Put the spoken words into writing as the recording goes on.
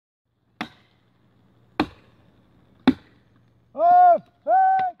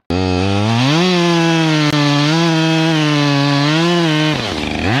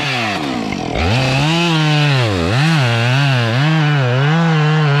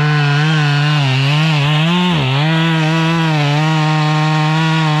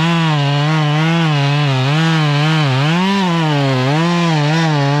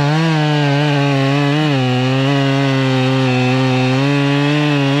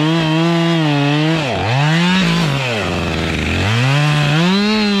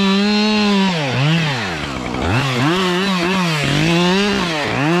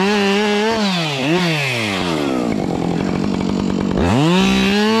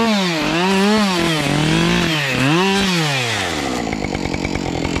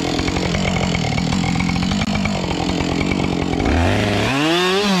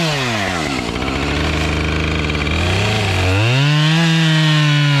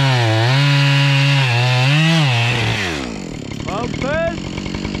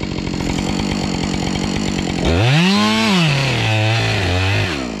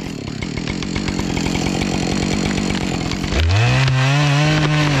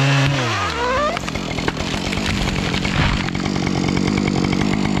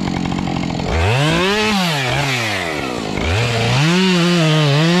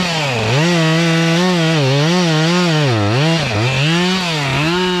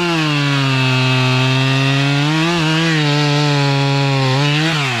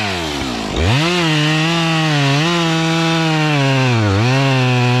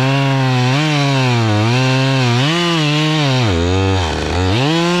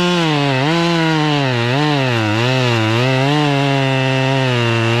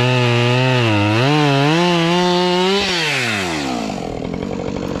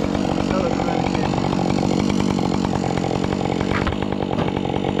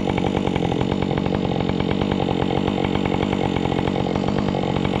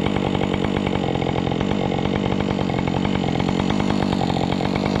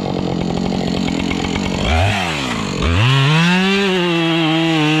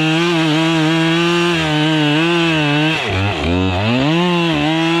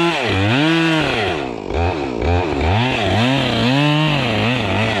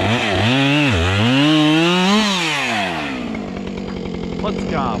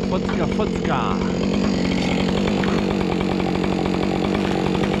Fotzka, Fotzka, Fotzka.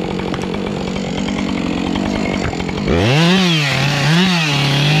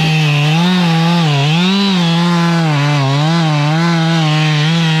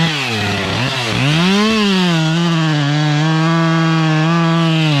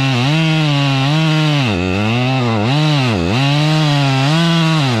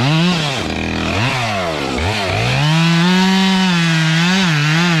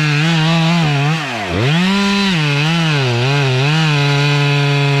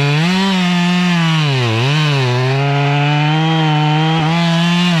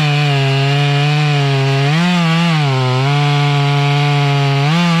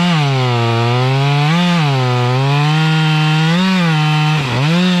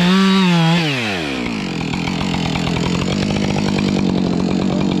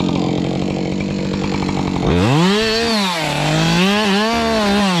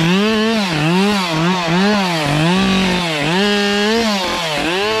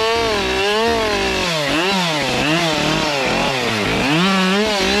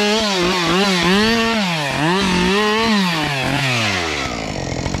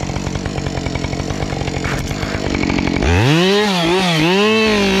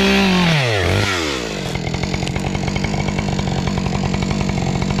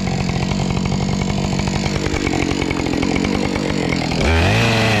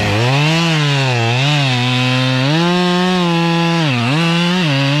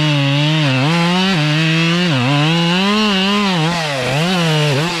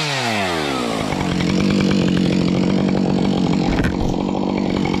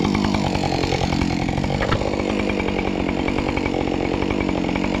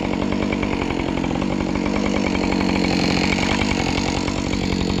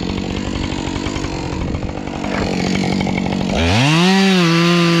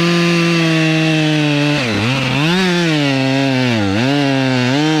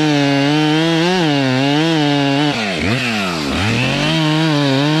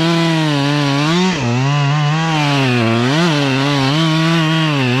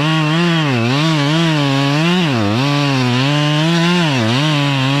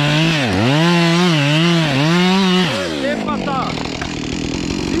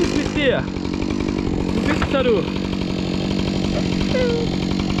 Du.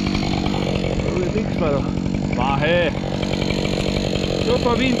 Nix war doch. War hey.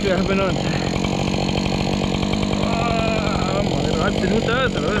 Super Wind wir haben benannt. Mal 30 Minuten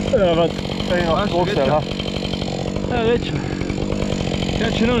aus, oder was? Ja, was? Ich auf den Großteil, ha? Ja, geht schon.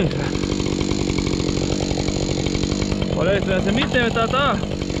 Geht schon noch nicht. Oder jetzt werden sie mitnehmen, da.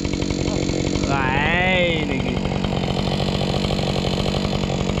 Meine Güte.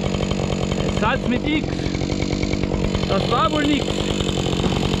 Satz mit X. Das war wohl nichts.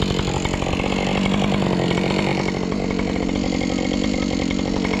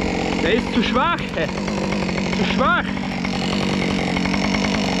 Der ist zu schwach. Zu schwach.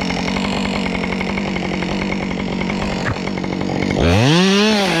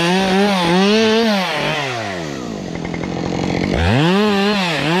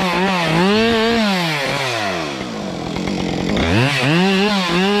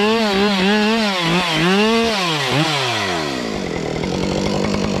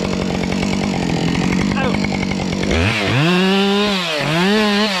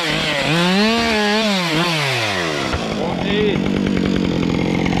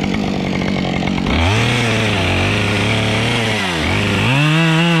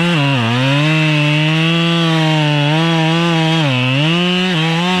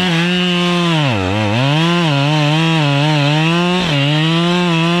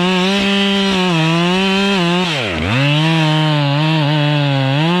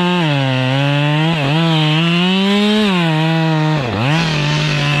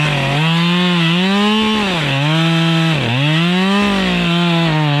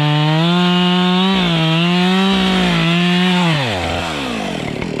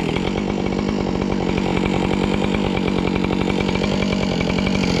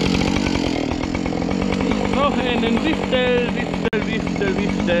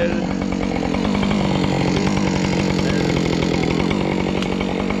 Wiftel.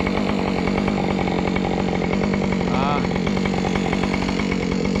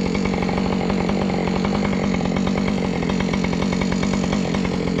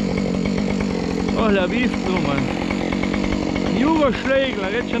 Oh, der Wiftel, Mann.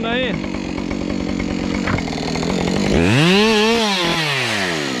 Jugoschlägler, jetzt schon dahin.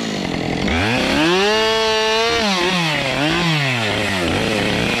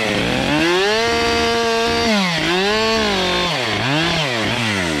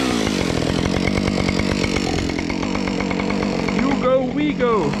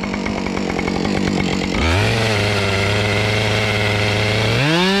 go!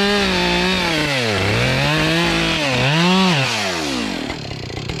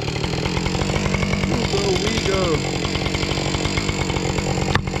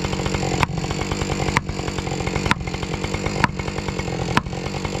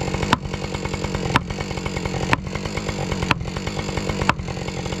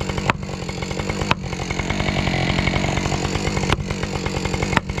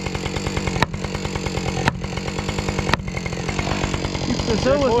 So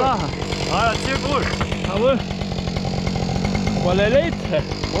eine Sache. Ah, das zieht gut. Aber weil er lebt.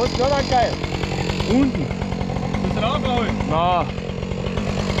 Wo ist das geil? Unten. Musst du rausholen? Na.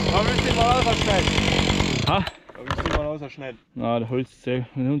 Aber willst du mal ausschneiden? Ha? Aber willst du mal ausschneiden? Na, der Holzzähl.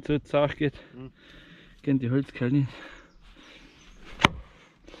 Wenn der Hund so jetzt auch geht, gehen die Holzkeile nicht.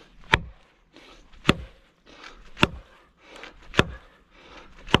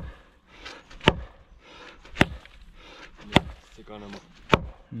 Gar nicht mehr.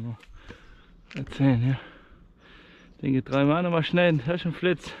 Ja. Erzählen, ja. Ich denke, 3 Mal noch mal schneiden, das ist ein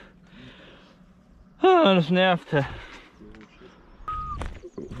Flitz. Ah, das nervt. Ja.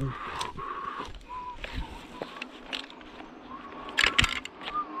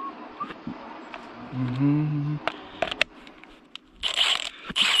 Mhm.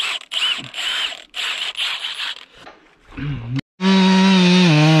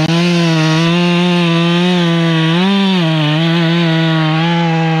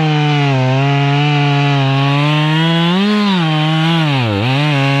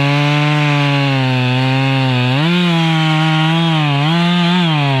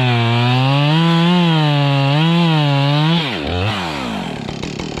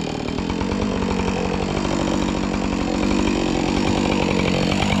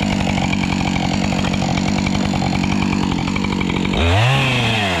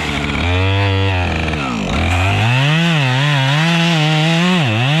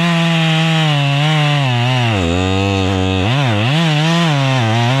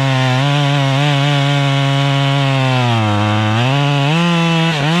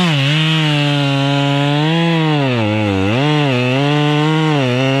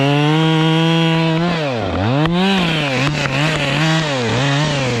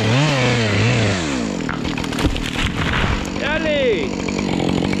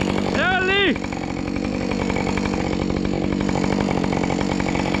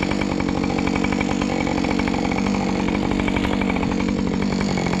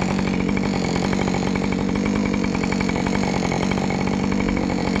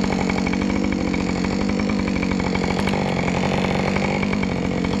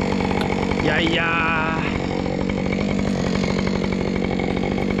 Ja, ja.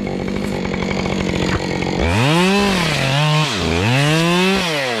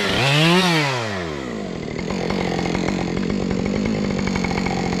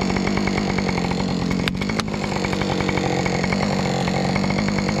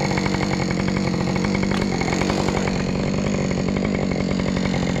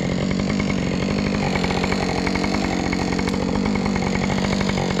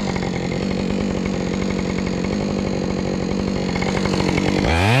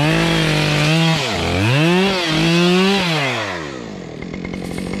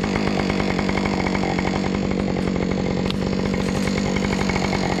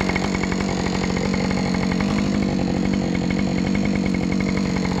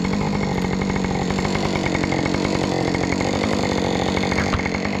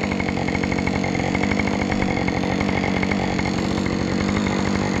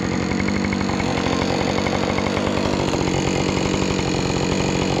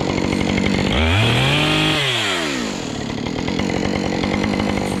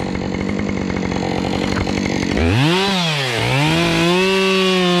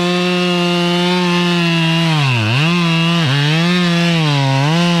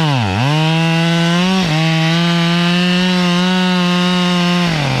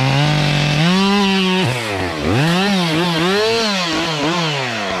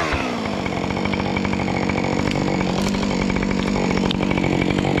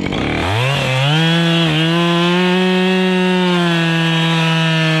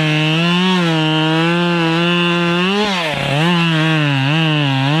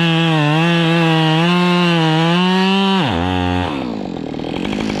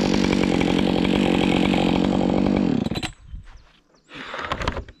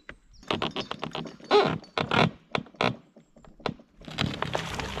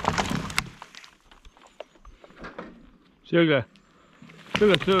 Circa.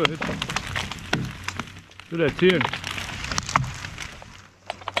 Circa, circa. Circa, circa.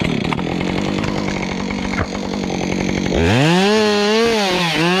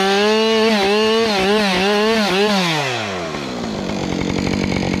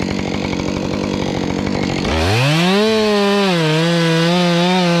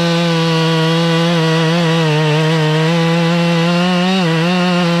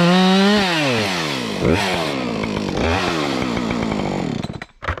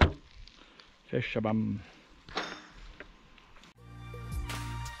 Fest, bam.